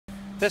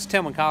This is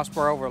Tilmon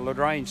over at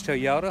LaGrange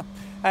Toyota.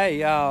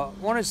 Hey,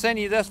 wanted to send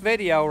you this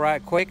video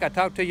right quick. I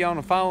talked to you on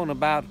the phone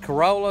about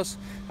Corollas.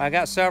 I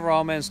got several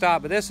of them in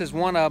stock, but this is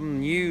one of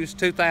them, used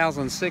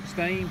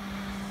 2016.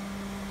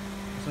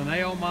 It's an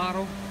L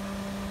model.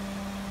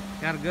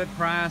 Got a good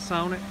price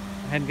on it.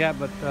 Hadn't got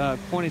but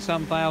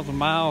 20-some thousand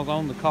miles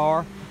on the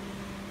car.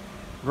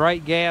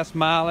 Great gas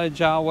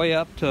mileage all the way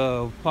up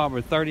to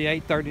probably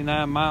 38,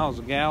 39 miles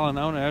a gallon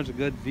on it. There's a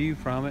good view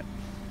from it.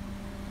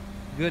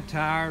 Good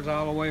tires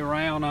all the way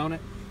around on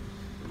it.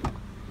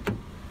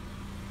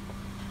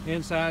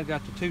 Inside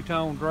got the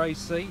two-tone gray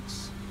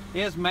seats.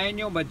 It is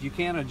manual, but you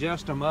can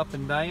adjust them up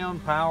and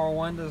down. Power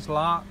windows,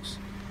 locks,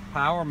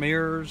 power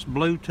mirrors,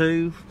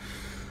 Bluetooth,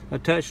 a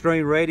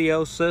touchscreen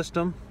radio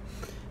system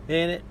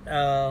in it.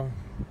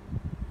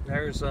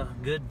 There's a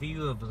good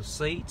view of the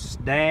seats,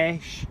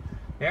 dash.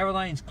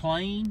 Everything's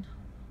clean.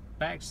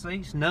 Back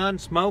seats,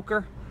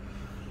 non-smoker.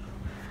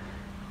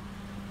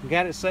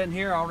 Got it sitting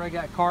here, already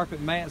got carpet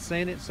mats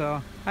in it.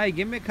 So hey,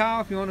 give me a call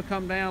if you want to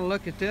come down and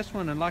look at this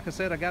one. And like I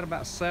said, I got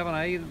about 7 or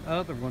 8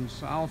 other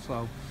ones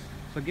also.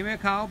 So give me a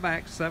call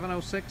back,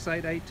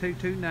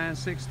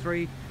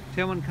 706-882-2963.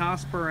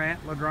 Tilmon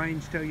at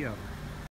LaGrange Toyota.